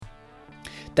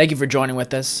Thank you for joining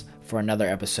with us for another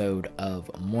episode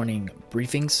of Morning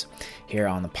Briefings here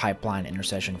on the Pipeline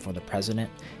Intercession for the President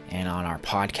and on our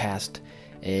podcast.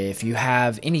 If you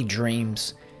have any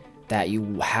dreams that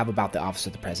you have about the office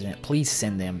of the president, please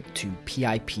send them to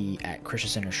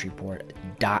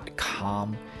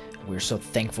pip@christiancentershreveport.com. We're so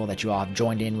thankful that you all have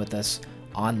joined in with us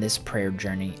on this prayer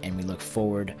journey, and we look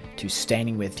forward to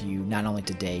standing with you not only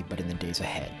today, but in the days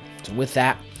ahead. So with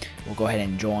that, we'll go ahead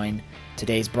and join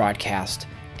today's broadcast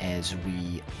as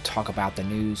we talk about the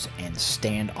news and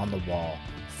stand on the wall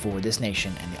for this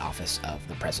nation and the office of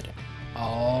the president.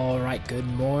 All right, good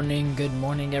morning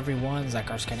everyone. Zach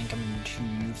Arskadden coming to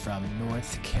you from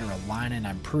North Carolina, and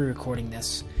I'm pre-recording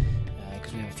this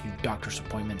because we have a few doctor's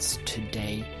appointments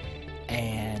today,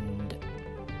 and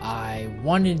I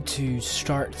wanted to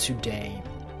start today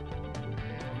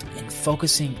in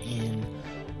focusing in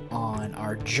on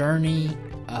our journey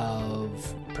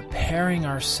of preparing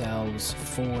ourselves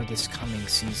for this coming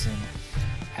season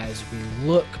as we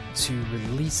look to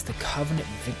release the covenant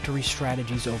victory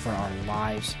strategies over our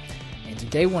lives. And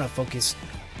today I want to focus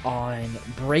on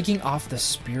breaking off the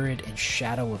spirit and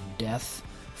shadow of death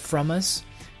from us,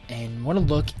 and want to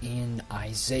look in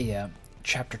Isaiah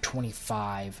chapter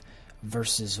 25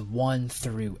 verses 1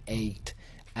 through 8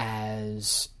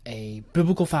 as a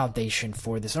biblical foundation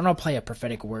for this. I'm going to play a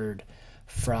prophetic word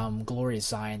from Glorious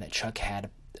Zion that Chuck had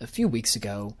a few weeks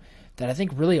ago that I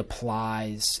think really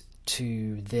applies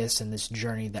to this and this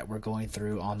journey that we're going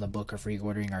through on the book of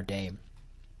Reordering Our Day.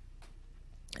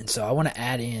 And so I want to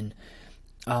add in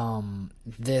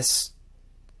this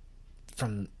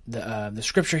from the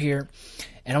scripture here,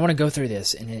 and I want to go through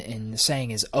this. And the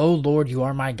saying is, "O Lord, you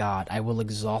are my God, I will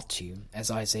exalt you," as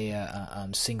Isaiah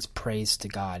sings praise to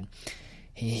God.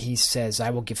 He says,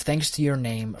 "I will give thanks to your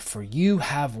name, for you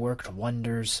have worked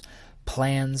wonders,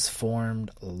 plans formed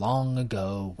long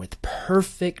ago with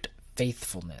perfect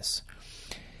faithfulness.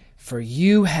 For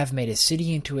you have made a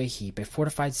city into a heap, a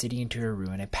fortified city into a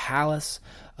ruin. A palace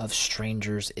of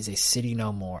strangers is a city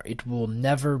no more. It will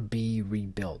never be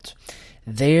rebuilt.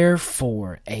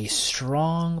 Therefore, a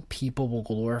strong people will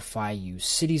glorify you.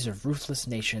 Cities of ruthless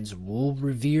nations will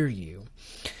revere you.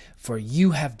 For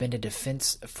you have been a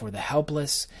defense for the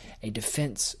helpless, a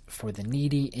defense for the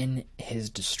needy in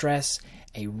his distress,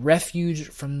 a refuge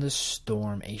from the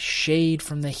storm, a shade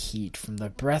from the heat, from the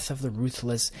breath of the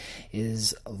ruthless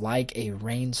is like a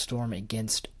rainstorm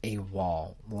against a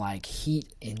wall. Like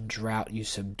heat in drought you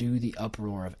subdue the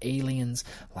uproar of aliens.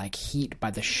 Like heat by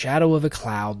the shadow of a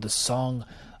cloud, the song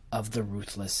of the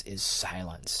ruthless is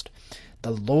silenced.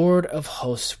 The Lord of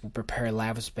hosts will prepare a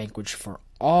lavish banquet for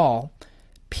all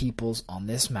peoples on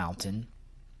this mountain,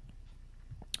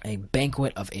 a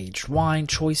banquet of aged wine,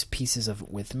 choice pieces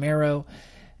with marrow,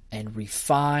 and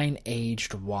refined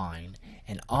aged wine.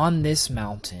 And on this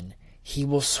mountain he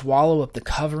will swallow up the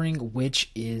covering which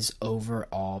is over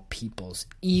all peoples,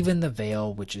 even the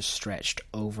veil which is stretched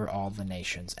over all the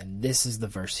nations." And this is the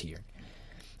verse here.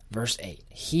 Verse 8,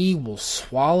 "He will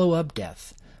swallow up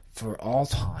death for all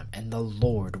time, and the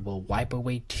Lord will wipe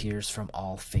away tears from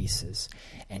all faces,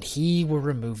 and he will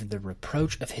remove the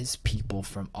reproach of his people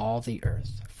from all the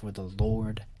earth, for the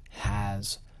Lord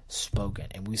has spoken."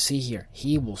 And we see here,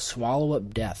 he will swallow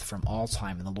up death from all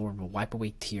time, and the Lord will wipe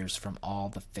away tears from all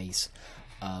the faces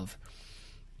of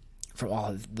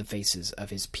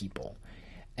his people.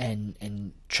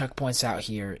 And Chuck points out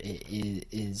here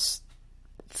is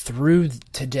through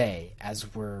today,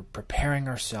 as we're preparing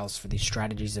ourselves for these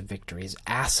strategies of victory, is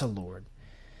ask the Lord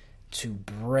to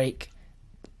break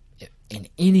in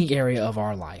any area of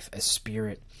our life a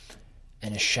spirit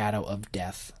and a shadow of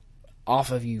death off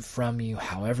of you, from you,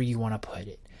 however you want to put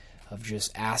it, of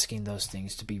just asking those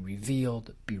things to be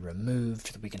revealed, be removed,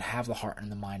 so that we can have the heart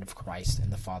and the mind of Christ and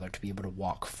the Father to be able to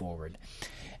walk forward.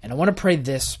 And I want to pray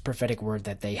this prophetic word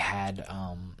that they had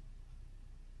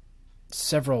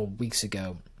several weeks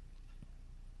ago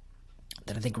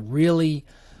that I think really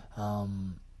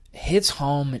hits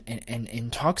home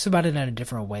and talks about it in a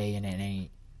different way and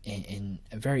in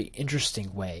a very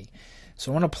interesting way. So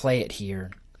I want to play it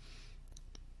here,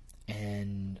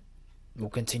 and we'll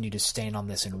continue to stand on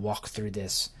this and walk through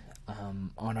this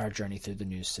on our journey through the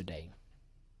news today.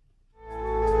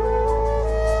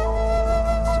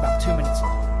 It's about 2 minutes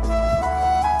long.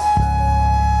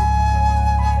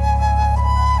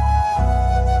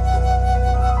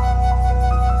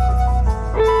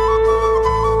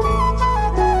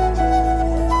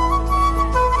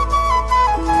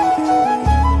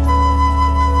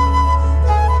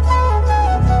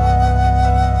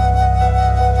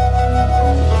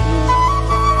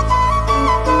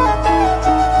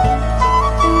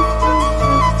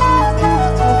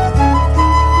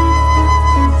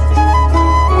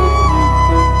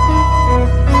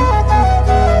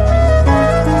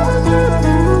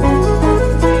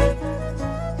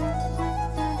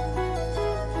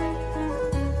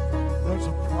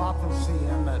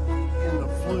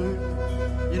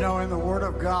 In the Word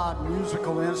of God,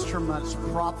 musical instruments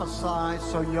prophesy,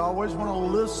 so you always want to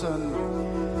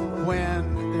listen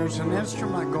when there's an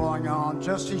instrument going on,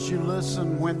 just as you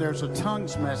listen when there's a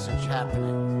tongues message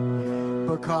happening,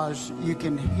 because you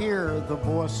can hear the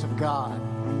voice of God.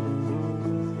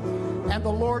 And the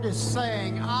Lord is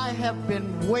saying, I have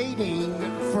been waiting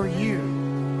for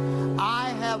you. I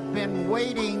have been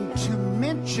waiting to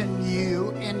mention you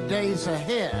in days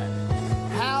ahead.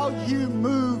 How you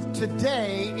move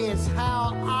today is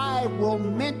how I will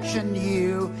mention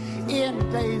you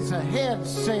in days ahead,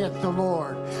 saith the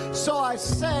Lord. So I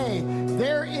say,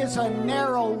 there is a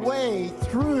narrow way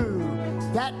through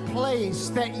that place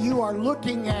that you are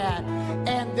looking at,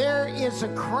 and there is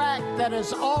a crack that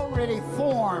is already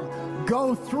formed.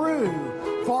 Go through,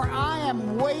 for I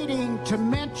am waiting to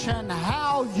mention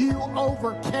how you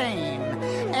overcame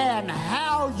and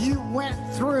how you went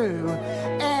through.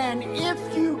 And if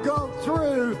you go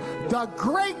through, the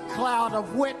great cloud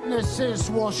of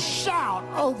witnesses will shout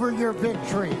over your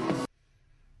victory.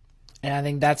 And I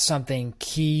think that's something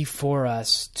key for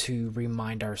us to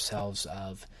remind ourselves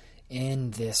of in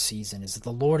this season, is that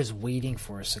the Lord is waiting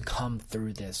for us to come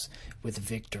through this with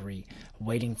victory,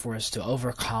 waiting for us to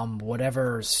overcome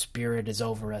whatever spirit is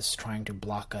over us trying to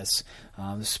block us,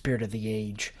 the spirit of the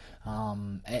age,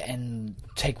 and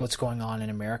take what's going on in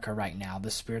America right now, the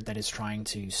spirit that is trying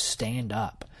to stand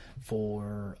up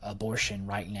for abortion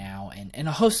right now, and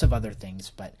a host of other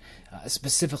things, but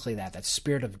specifically that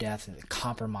spirit of death and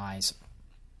compromise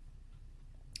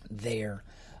there,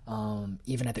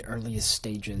 even at the earliest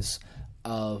stages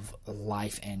of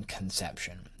life and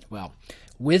conception. Well,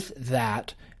 with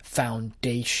that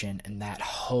foundation and that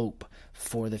hope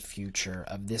for the future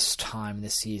of this time,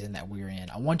 this season that we're in,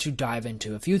 I want to dive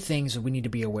into a few things that we need to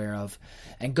be aware of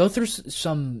and go through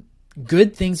some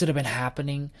good things that have been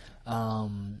happening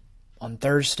on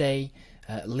Thursday,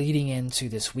 leading into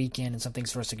this weekend, and some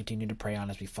things for us to continue to pray on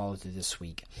as we follow through this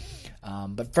week.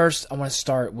 But first, I want to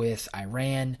start with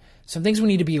Iran. Some things we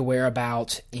need to be aware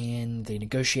about in the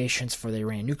negotiations for the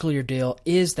Iran nuclear deal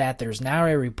is that there's now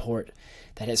a report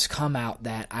that has come out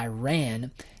that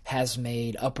Iran has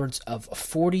made upwards of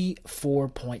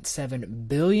 $44.7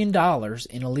 billion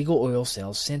in illegal oil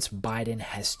sales since Biden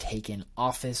has taken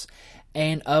office.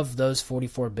 And of those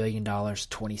 $44 billion,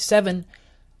 27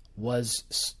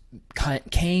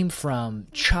 came from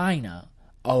China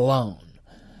alone.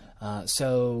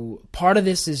 So part of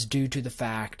this is due to the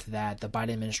fact that the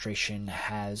Biden administration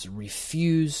has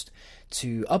refused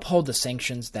to uphold the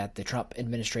sanctions that the Trump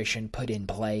administration put in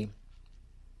play.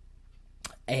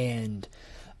 And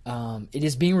it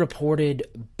is being reported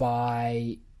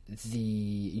by the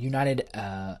United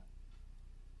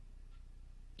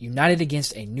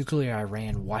Against a Nuclear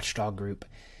Iran watchdog group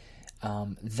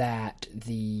that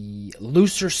the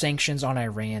looser sanctions on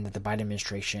Iran that the Biden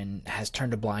administration has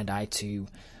turned a blind eye to.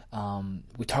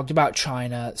 We talked about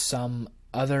China. Some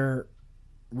other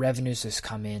revenues has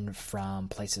come in from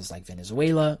places like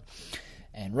Venezuela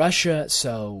and Russia.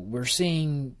 So we're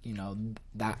seeing,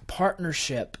 that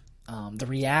partnership, the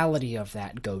reality of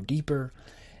that go deeper.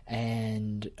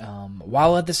 And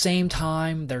while at the same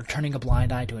time they're turning a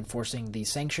blind eye to enforcing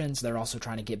these sanctions, they're also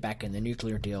trying to get back in the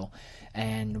nuclear deal.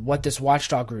 And what this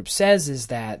watchdog group says is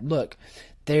that, look,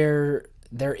 the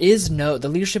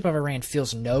leadership of Iran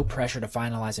feels no pressure to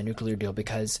finalize a nuclear deal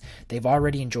because they've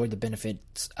already enjoyed the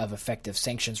benefits of effective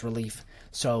sanctions relief.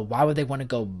 So why would they want to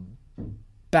go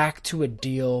back to a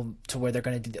deal to where they're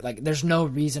going to do, there's no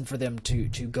reason for them to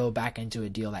go back into a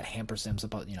deal that hampers them, to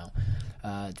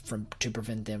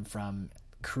prevent them from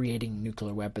creating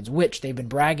nuclear weapons, which they've been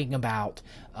bragging about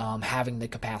having the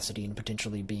capacity and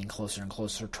potentially being closer and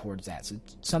closer towards that. So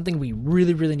it's something we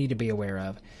really, really need to be aware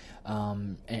of.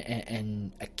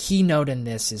 And a key note in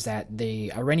this is that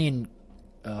the Iranian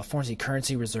foreign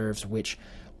currency reserves, which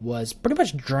was pretty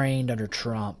much drained under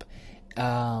Trump,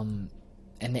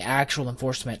 and the actual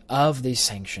enforcement of these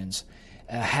sanctions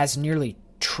has nearly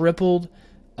tripled,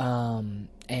 and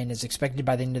is expected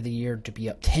by the end of the year to be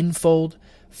up tenfold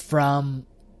from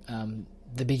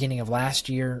the beginning of last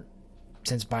year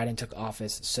since Biden took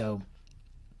office. So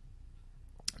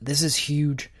this is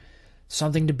huge,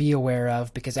 something to be aware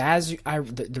of, because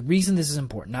the reason this is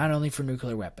important, not only for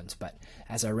nuclear weapons, but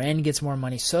as Iran gets more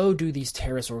money, so do these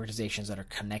terrorist organizations that are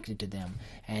connected to them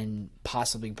and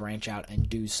possibly branch out and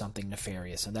do something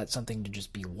nefarious. So that's something to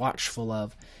just be watchful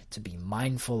of, to be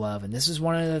mindful of. And this is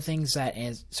one of the things that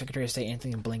Secretary of State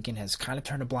Anthony Blinken has kind of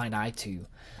turned a blind eye to.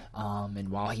 And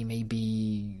while he may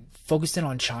be focused in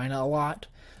on China a lot,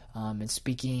 and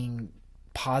speaking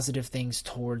positive things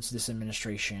towards this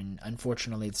administration.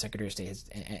 Unfortunately, the Secretary of State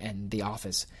and the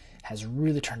office has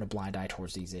really turned a blind eye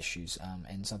towards these issues,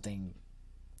 and something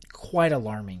quite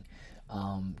alarming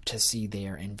to see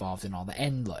they're involved in all that.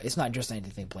 And look, it's not just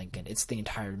Antony Blinken, it's the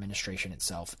entire administration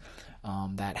itself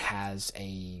that has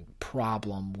a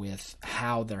problem with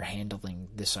how they're handling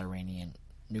this Iranian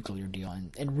nuclear deal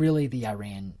and really the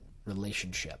Iran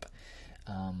relationship.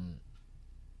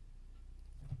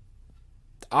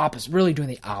 Really doing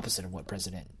the opposite of what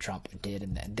President Trump did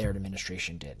and their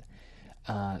administration did.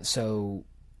 So,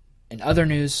 in other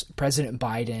news, President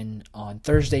Biden on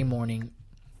Thursday morning,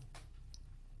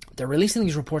 they're releasing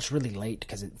these reports really late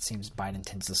because it seems Biden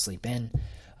tends to sleep in,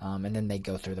 and then they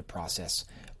go through the process,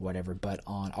 whatever. But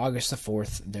on August the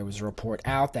 4th, there was a report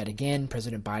out that, again,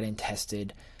 President Biden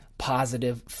tested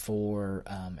positive for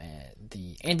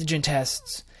the antigen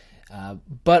tests,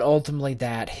 but ultimately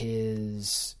that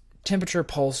his temperature,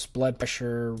 pulse, blood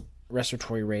pressure,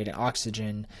 respiratory rate, and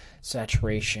oxygen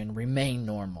saturation remain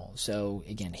normal. So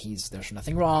again, there's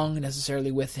nothing wrong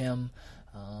necessarily with him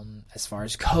as far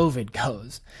as COVID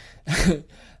goes.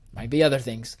 Might be other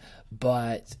things,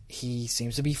 but he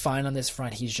seems to be fine on this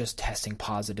front. He's just testing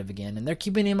positive again, and they're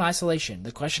keeping him in isolation.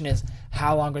 The question is,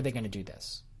 how long are they going to do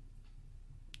this?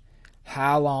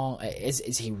 How long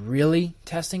is he really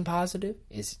testing positive?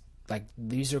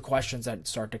 These are questions that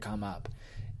start to come up.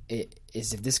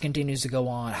 If this continues to go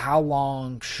on, how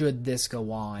long should this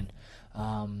go on?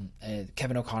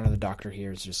 Kevin O'Connor, the doctor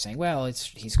here, is just saying, well,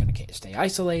 he's going to stay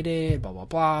isolated, blah, blah,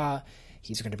 blah.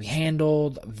 He's going to be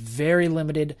handled. Very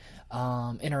limited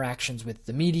interactions with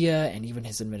the media and even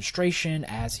his administration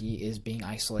as he is being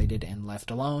isolated and left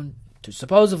alone to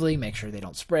supposedly make sure they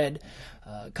don't spread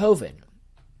COVID.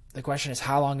 The question is,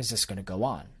 how long is this going to go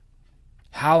on?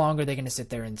 How long are they going to sit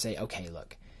there and say, okay,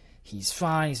 look, he's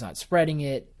fine, he's not spreading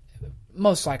it?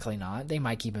 Most likely not. They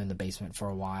might keep him in the basement for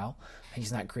a while.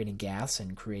 He's not creating gas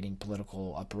and creating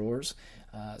political uproars.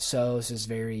 So this is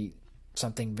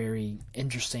something very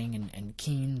interesting and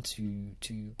keen to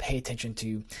pay attention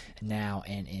to now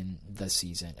and in the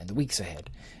season and the weeks ahead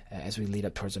as we lead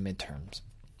up towards the midterms.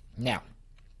 Now,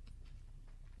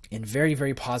 in very,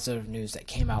 very positive news that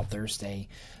came out Thursday,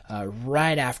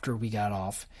 right after we got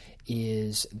off,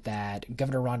 is that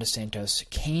Governor Ron DeSantis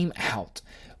came out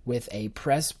with a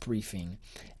press briefing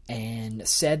and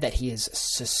said that he is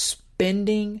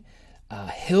suspending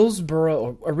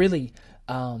Hillsborough, or really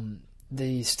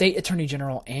the State Attorney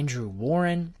General Andrew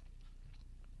Warren,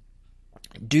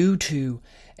 due to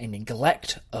a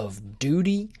neglect of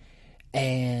duty.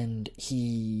 And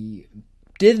he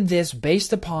did this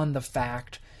based upon the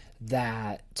fact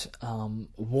that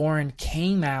Warren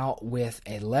came out with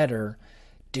a letter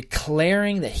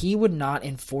declaring that he would not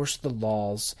enforce the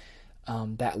laws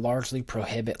that largely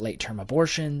prohibit late-term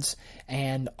abortions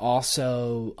and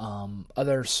also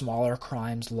other smaller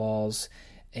crimes laws,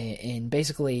 in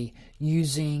basically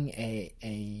using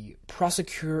a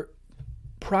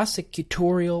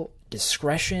prosecutorial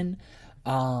discretion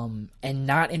and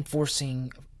not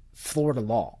enforcing Florida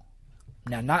law.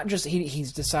 Now, not just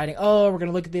he's deciding, we're going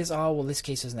to look at this, well, this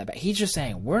case isn't that bad. He's just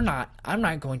saying, I'm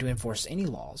not going to enforce any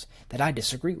laws that I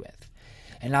disagree with.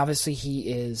 And obviously he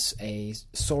is a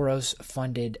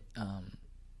Soros-funded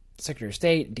Secretary of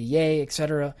State, DA,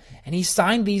 etc. And he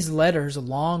signed these letters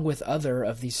along with other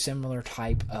of these similar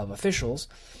type of officials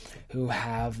who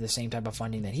have the same type of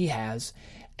funding that he has.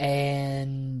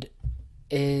 And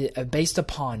based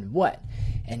upon what?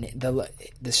 And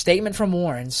the statement from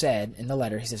Warren said in the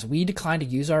letter, he says, "We decline to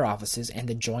use our offices and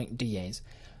the joint DAs,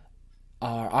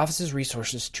 our office's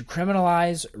resources to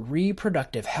criminalize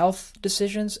reproductive health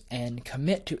decisions and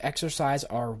commit to exercise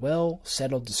our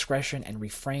well-settled discretion and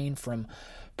refrain from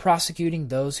prosecuting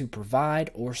those who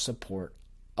provide or support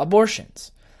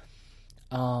abortions."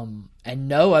 And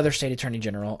no other state attorney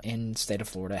general in the state of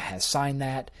Florida has signed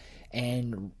that.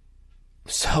 And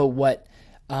so what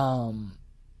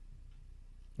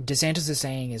DeSantis is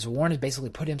saying is Warren has basically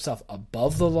put himself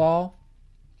above the law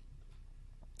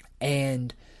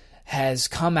and has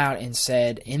come out and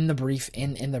said in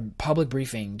the public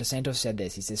briefing, DeSantis said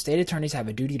this. He says, "State attorneys have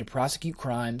a duty to prosecute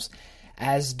crimes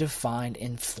as defined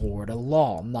in Florida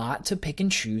law, not to pick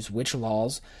and choose which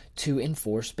laws to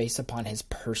enforce based upon his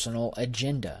personal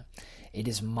agenda. It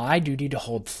is my duty to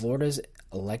hold Florida's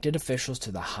elected officials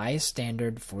to the highest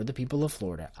standard for the people of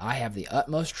Florida. I have the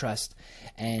utmost trust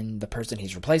in the person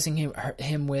he's replacing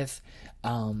him with,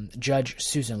 Judge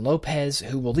Susan Lopez,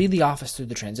 who will lead the office through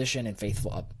the transition and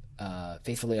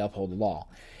faithfully uphold the law."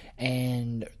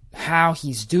 And how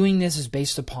he's doing this is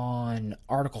based upon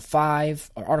Article 4,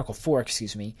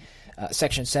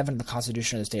 Section 7 of the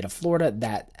Constitution of the State of Florida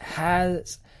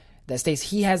that states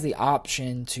he has the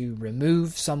option to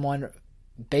remove someone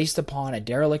based upon a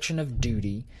dereliction of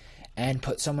duty and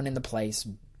put someone in the place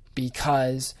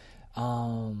because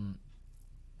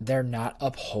they're not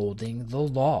upholding the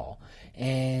law.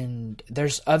 And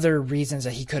there's other reasons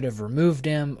that he could have removed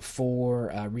him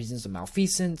for reasons of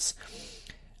malfeasance,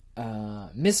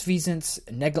 misfeasance,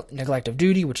 neglect of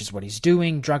duty, which is what he's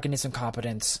doing, drunkenness,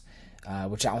 incompetence,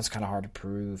 which that was kind of hard to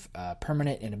prove,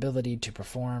 permanent inability to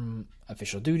perform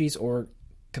official duties, or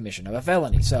commission of a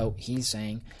felony. So he's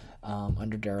saying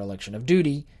under dereliction of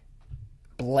duty,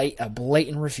 a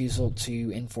blatant refusal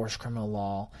to enforce criminal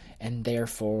law, and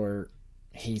therefore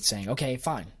he's saying, okay,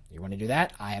 fine, you want to do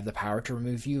that? I have the power to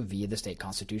remove you via the state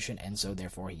constitution, and so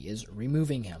therefore he is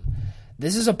removing him.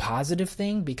 This is a positive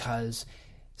thing because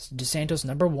DeSantis,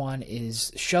 number one,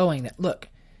 is showing that, look,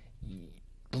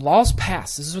 the law's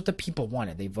passed. This is what the people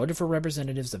wanted. They voted for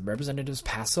representatives. The representatives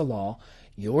passed the law.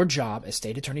 Your job as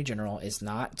state attorney general is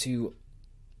not to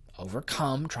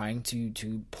overcome trying to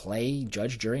play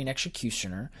judge, jury, and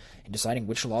executioner and deciding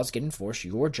which laws get enforced.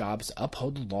 Your job is to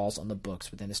uphold the laws on the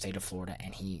books within the state of Florida,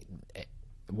 and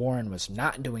Warren was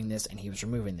not doing this, and he was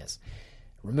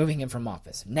removing him from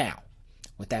office. Now,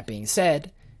 with that being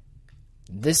said,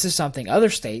 this is something other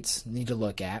states need to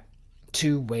look at,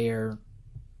 to where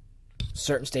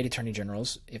certain state attorney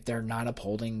generals, if they're not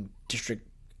upholding district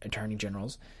attorney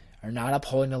generals, are not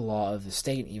upholding the law of the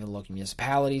state, even local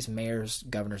municipalities, mayors,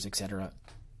 governors, etc.,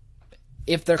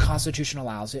 if their constitution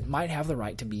allows it, might have the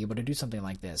right to be able to do something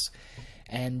like this.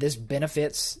 And this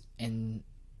benefits and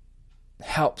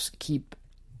helps keep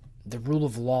the rule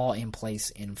of law in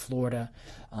place in Florida,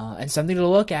 and something to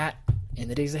look at in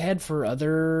the days ahead for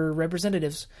other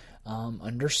representatives,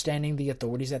 understanding the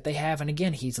authorities that they have. And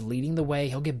again, he's leading the way.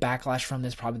 He'll get backlash from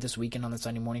this probably this weekend on the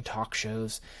Sunday morning talk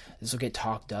shows. This will get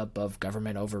talked up of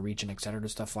government overreach and etc.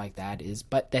 stuff like that.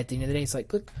 But at the end of the day, it's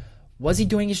like, look, was he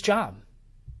doing his job?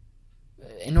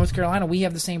 In North Carolina, we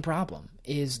have the same problem.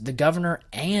 Is the governor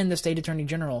and the state attorney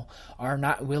general are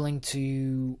not willing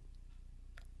to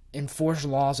enforce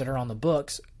laws that are on the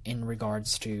books in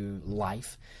regards to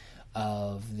life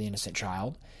of the innocent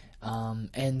child.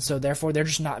 And so therefore they're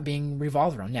just not being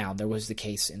revolved around. Now, there was the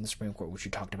case in the Supreme Court, which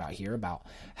we talked about here, about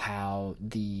how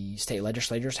the state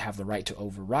legislators have the right to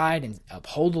override and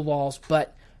uphold the laws,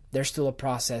 but there's still a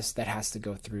process that has to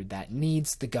go through that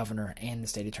needs the governor and the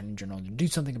state attorney general to do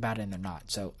something about it, and they're not.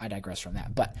 So I digress from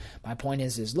that. But my point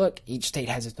is look, each state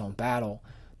has its own battle.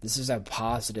 This is a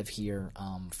positive here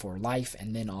for life,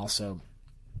 and then also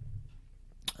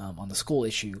on the school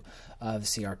issue of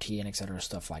CRT and etc.,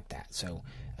 stuff like that. So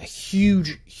a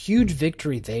huge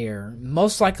victory there.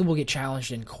 Most likely will get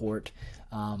challenged in court,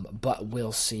 but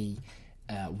we'll see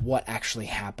what actually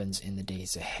happens in the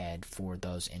days ahead for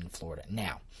those in Florida.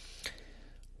 Now,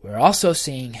 we're also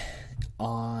seeing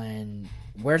on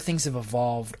where things have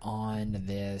evolved on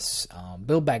this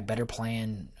Build Back Better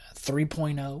plan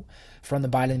 3.0 from the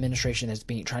Biden administration that's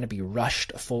trying to be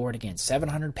rushed forward. Again,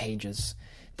 700 pages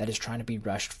that is trying to be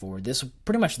rushed forward. This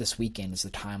pretty much this weekend is the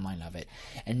timeline of it.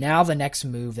 And now the next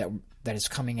move that is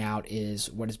coming out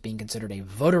is what is being considered a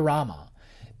votorama,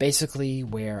 basically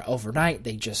where overnight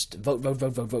they just vote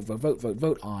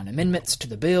on amendments to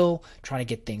the bill, trying to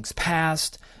get things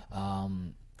passed.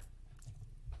 And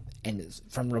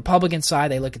from the Republican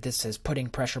side, they look at this as putting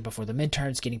pressure before the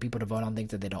midterms, getting people to vote on things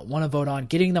that they don't want to vote on,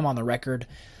 getting them on the record.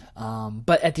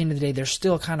 But at the end of the day, there's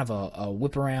still kind of a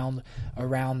whip around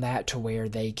that to where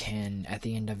they can, at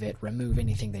the end of it, remove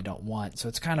anything they don't want. So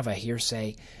it's kind of a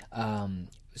hearsay.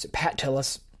 Was it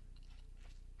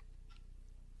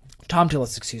Tom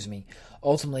Tillis,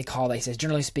 ultimately called, he says,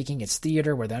 generally speaking, it's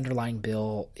theater where the underlying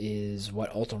bill is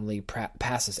what ultimately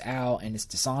passes out, and it's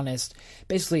dishonest.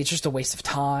 Basically, it's just a waste of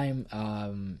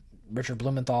time. Richard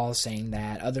Blumenthal is saying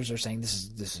that. Others are saying this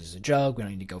is a joke. We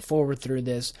don't need to go forward through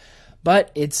this.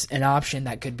 But it's an option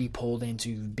that could be pulled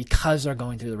into because they're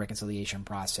going through the reconciliation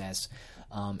process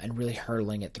and really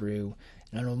hurtling it through.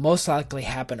 And it will most likely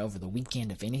happen over the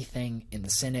weekend, if anything, in the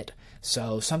Senate.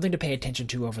 So something to pay attention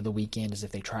to over the weekend is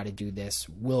if they try to do this,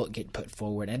 will it get put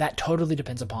forward? And that totally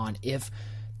depends upon if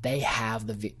they have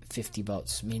the 50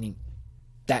 votes, meaning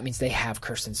that means they have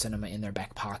Kyrsten Sinema in their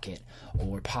back pocket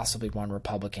or possibly one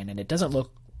Republican. And it doesn't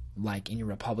look like any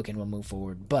Republican will move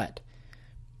forward, but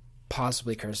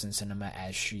possibly Kyrsten Sinema,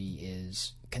 as she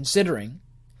is considering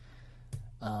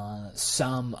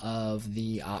some of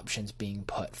the options being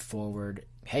put forward.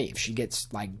 Hey, if she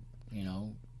gets, like,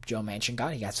 Joe Manchin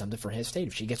got, he got something for his state.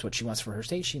 If she gets what she wants for her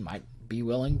state, she might be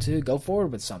willing to go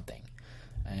forward with something.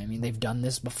 I mean, they've done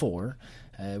this before.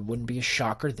 It wouldn't be a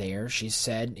shocker there. She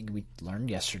said, we learned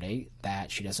yesterday, that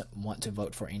she doesn't want to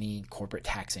vote for any corporate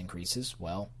tax increases.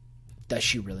 Well, does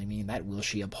she really mean that? Will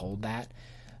she uphold that?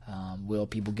 Will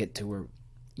people get to her?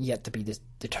 Yet to be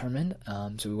determined.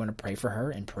 So we want to pray for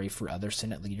her and pray for other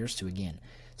Senate leaders to, again,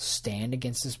 stand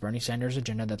against this Bernie Sanders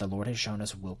agenda that the Lord has shown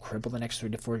us will cripple the next 3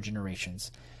 to 4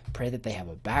 generations. Pray that they have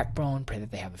a backbone. Pray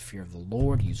that they have a fear of the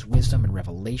Lord. Use wisdom and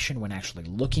revelation when actually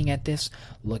looking at this.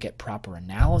 Look at proper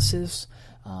analysis.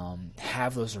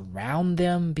 Have those around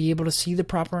them be able to see the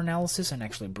proper analysis and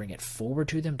actually bring it forward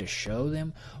to them to show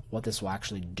them what this will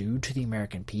actually do to the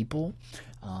American people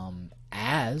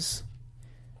as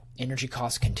energy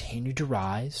costs continue to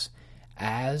rise,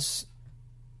 as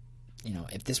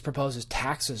if this proposes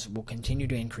taxes will continue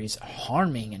to increase,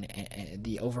 harming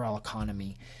the overall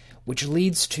economy, which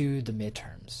leads to the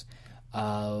midterms.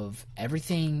 Of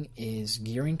everything is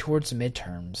gearing towards the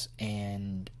midterms,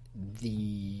 and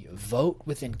the vote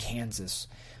within Kansas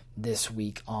this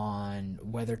week on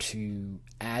whether to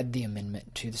add the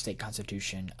amendment to the state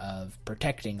constitution of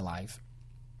protecting life.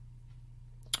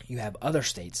 You have other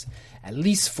states, at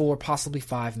least 4, possibly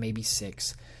 5, maybe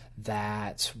 6,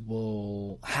 that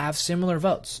will have similar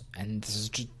votes. And this is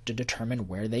to determine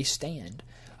where they stand,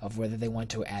 of whether they want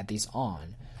to add these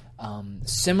on.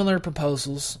 Similar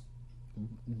proposals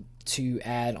to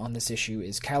add on this issue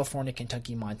is California,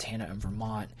 Kentucky, Montana, and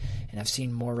Vermont. And I've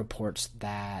seen more reports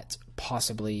that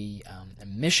possibly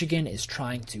Michigan is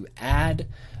trying to add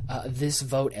this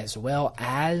vote as well,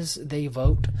 as they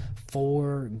vote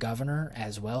for governor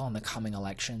as well in the coming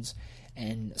elections.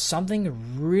 And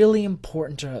something really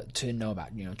important to know about.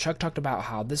 Chuck talked about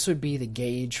how this would be the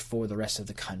gauge for the rest of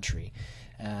the country.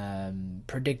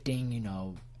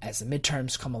 Predicting, as the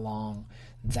midterms come along,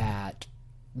 that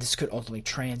this could ultimately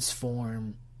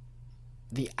transform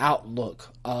the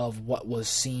outlook of what was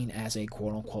seen as a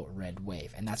quote-unquote red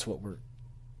wave. And that's what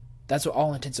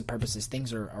all intents and purposes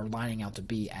things are lining out to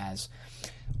be as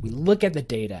we look at the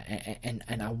data.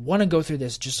 And I want to go through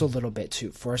this just a little bit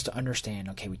for us to understand.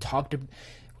 Okay, we've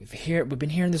been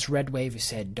hearing this red wave. We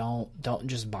said don't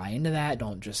just buy into that.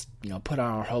 Don't just put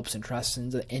our hopes and trusts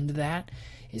into that.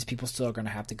 Is people still are going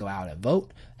to have to go out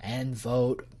and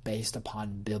vote based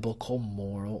upon biblical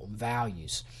moral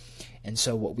values. And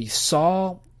so what we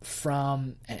saw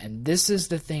from, and this is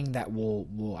the thing that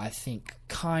will I think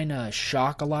kind of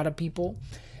shock a lot of people,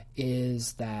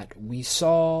 is that we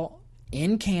saw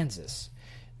in Kansas,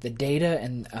 the data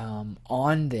and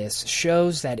on this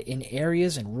shows that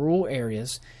in rural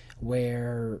areas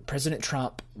where President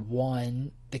Trump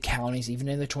won the counties, even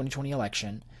in the 2020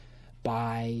 election,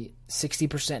 by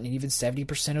 60% and even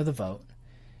 70% of the vote,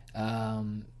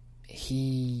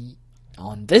 he,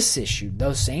 on this issue,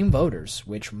 those same voters,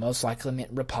 which most likely meant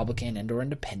Republican and or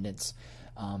independents,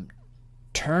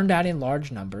 turned out in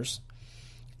large numbers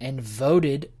and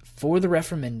voted for the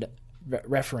referendum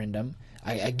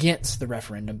against the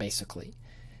referendum, basically,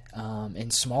 in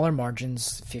smaller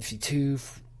margins, 52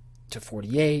 to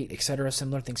 48, etc.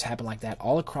 Similar things happen like that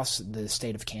all across the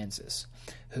state of Kansas.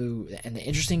 And the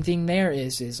interesting thing there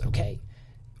is okay,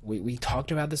 we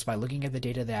talked about this by looking at the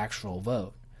data of the actual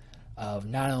vote. Of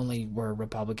not only were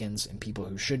Republicans and people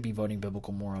who should be voting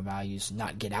biblical moral values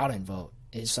not get out and vote,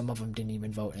 is some of them didn't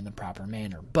even vote in the proper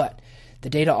manner. But the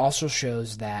data also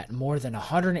shows that more than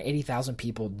 180,000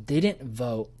 people didn't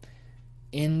vote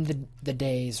in the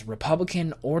day's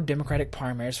Republican or Democratic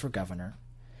primaries for governor.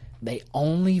 They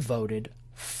only voted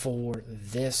for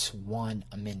this one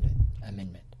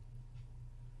amendment.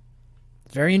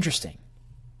 Very interesting.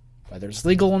 Whether it's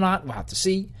legal or not, we'll have to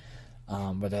see.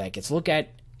 Whether that gets looked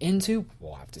at into,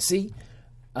 we'll have to see.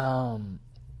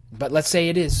 But let's say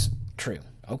it is true.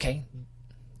 Okay,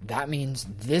 that means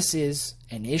this is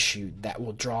an issue that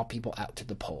will draw people out to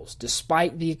the polls,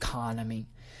 despite the economy,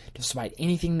 despite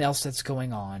anything else that's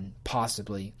going on,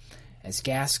 possibly. As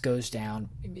gas goes down,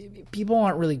 people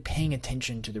aren't really paying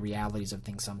attention to the realities of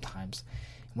things sometimes.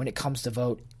 When it comes to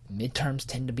vote, midterms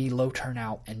tend to be low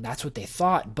turnout, and that's what they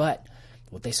thought. But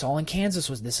what they saw in Kansas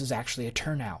was this is actually a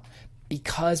turnout,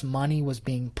 because money was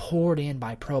being poured in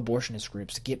by pro-abortionist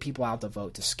groups to get people out to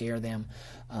vote, to scare them.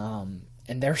 And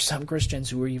there are some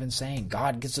Christians who are even saying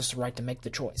God gives us the right to make the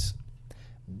choice.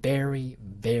 Very,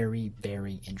 very,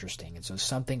 very interesting. And so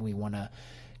something we want to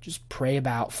just pray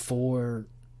about for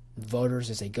voters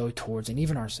as they go towards, and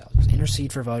even ourselves,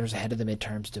 intercede for voters ahead of the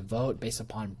midterms to vote based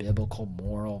upon biblical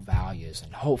moral values.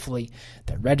 And hopefully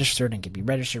they're registered and can be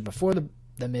registered before the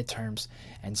midterms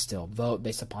and still vote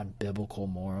based upon biblical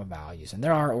moral values. And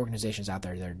there are organizations out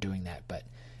there that are doing that. But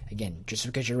Again, just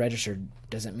because you're registered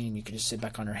doesn't mean you can just sit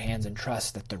back on your hands and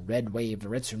trust that the red wave, the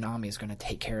red tsunami is going to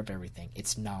take care of everything.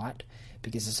 It's not,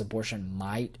 because this abortion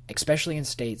might, especially in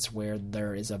states where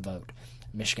there is a vote,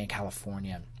 Michigan,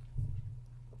 California,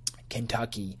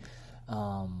 Kentucky,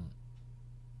 I'm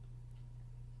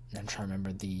trying to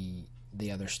remember the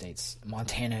other states,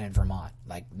 Montana and Vermont.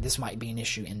 Like, this might be an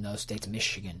issue in those states.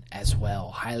 Michigan as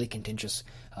well, highly contentious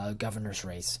governor's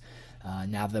race,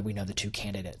 now that we know the two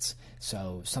candidates.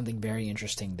 So something very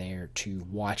interesting there to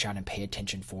watch out and pay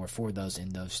attention for those in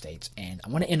those states. And I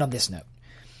want to end on this note,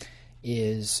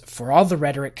 is for all the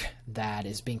rhetoric that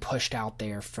is being pushed out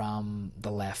there from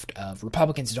the left of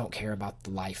Republicans don't care about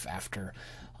the life after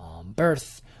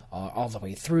birth all the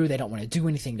way through, they don't want to do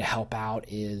anything to help out,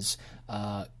 is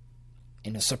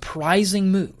in a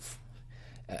surprising move,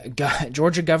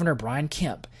 Georgia Governor Brian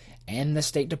Kemp and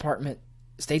the Department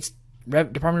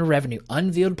of Revenue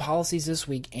unveiled policies this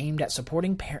week aimed at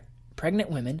supporting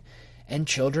pregnant women and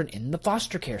children in the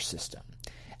foster care system.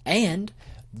 And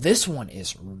this one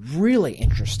is really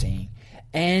interesting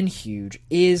and huge,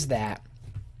 is that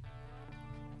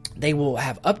they will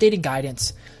have updated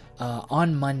guidance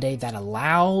on Monday that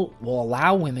will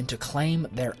allow women to claim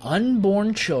their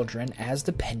unborn children as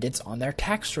dependents on their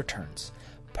tax returns.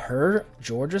 Per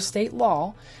Georgia state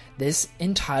law, this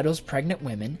entitles pregnant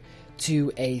women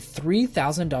to a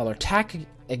 $3,000 tax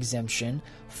exemption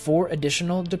for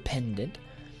additional dependent.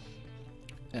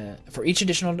 For each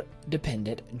additional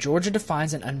dependent, Georgia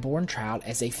defines an unborn child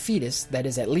as a fetus that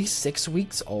is at least 6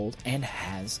 weeks old and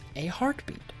has a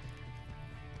heartbeat.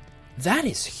 That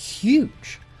is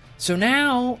huge. So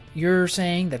now you're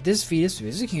saying that this fetus, who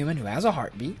is a human, who has a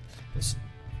heartbeat, is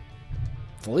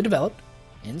fully developed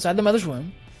inside the mother's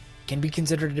womb, can be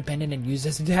considered a dependent and used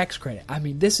as a tax credit. I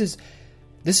mean, this is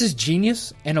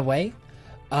genius in a way.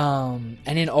 And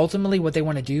then ultimately what they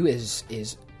want to do is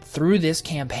through this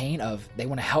campaign of, they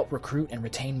want to help recruit and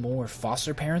retain more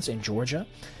foster parents in Georgia.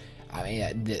 I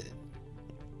mean,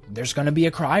 there's going to be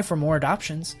a cry for more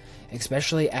adoptions,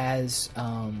 especially as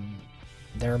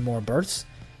there are more births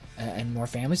and more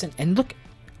families. And look,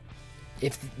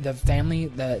 if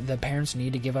the parents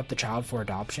need to give up the child for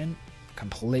adoption,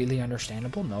 completely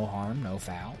understandable, no harm, no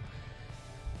foul.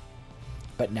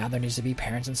 But now there needs to be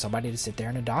parents and somebody to sit there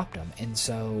and adopt them. And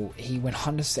so he went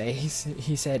on to say,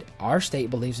 he said, our state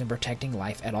believes in protecting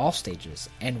life at all stages,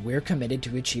 and we're committed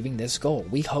to achieving this goal.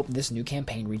 We hope this new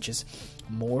campaign reaches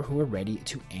more who are ready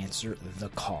to answer the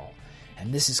call.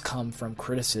 And this has come from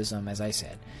criticism, as I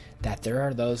said, that there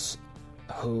are those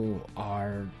who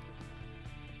are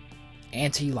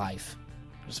anti-life,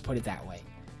 just put it that way,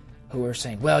 who are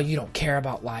saying, well, you don't care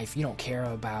about life, you don't care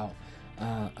about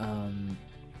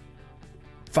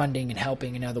funding and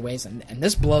helping in other ways, and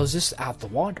this blows this out the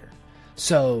water.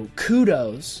 So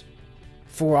kudos,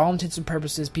 for all intents and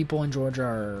purposes, people in Georgia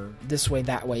are this way,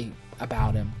 that way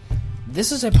about him.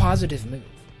 This is a positive move.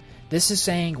 This is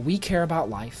saying we care about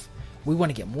life. We want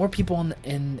to get more people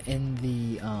in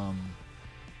the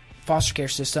foster care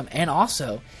system, and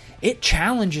also it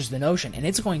challenges the notion, and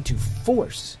it's going to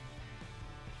force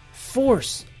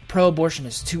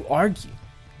pro-abortionists to argue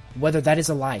whether that is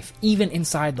a life, even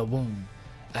inside the womb,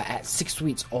 at 6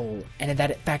 weeks old, and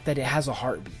that fact that it has a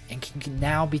heartbeat and can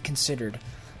now be considered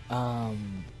a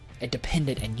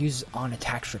dependent and used on a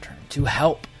tax return to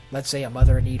help, let's say, a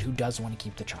mother in need who does want to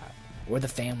keep the child, or the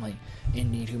family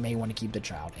in need who may want to keep the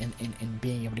child, and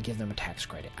being able to give them a tax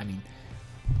credit. I mean,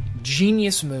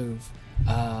 genius move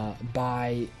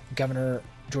by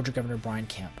Georgia Governor Brian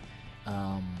Kemp.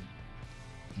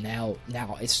 Now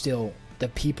it's still the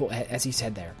people, as he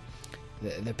said there,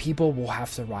 the people will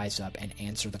have to rise up and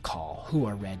answer the call, who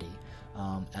are ready,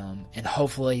 and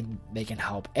hopefully they can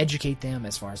help educate them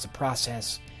as far as the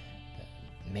process.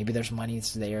 Maybe there's money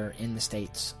that's there in the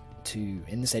state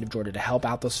of Georgia to help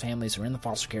out those families who are in the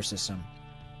foster care system,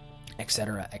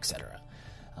 etc., etc.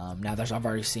 Now, I've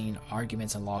already seen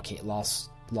arguments and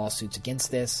lawsuits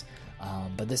against this,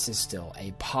 but this is still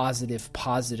a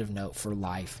positive note for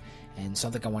life, and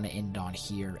something I want to end on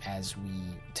here as we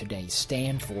today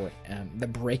stand for the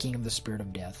breaking of the spirit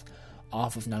of death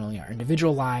off of not only our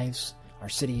individual lives, our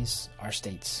cities, our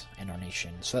states, and our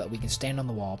nation, so that we can stand on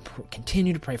the wall,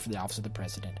 continue to pray for the office of the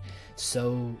president,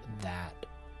 so that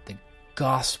the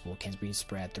gospel can be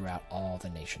spread throughout all the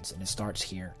nations, and it starts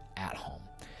here at home.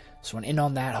 So I want to end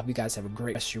on that. I hope you guys have a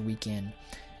great rest of your weekend,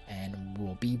 and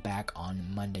we'll be back on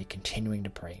Monday continuing to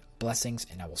pray. Blessings,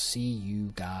 and I will see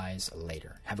you guys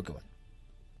later. Have a good one.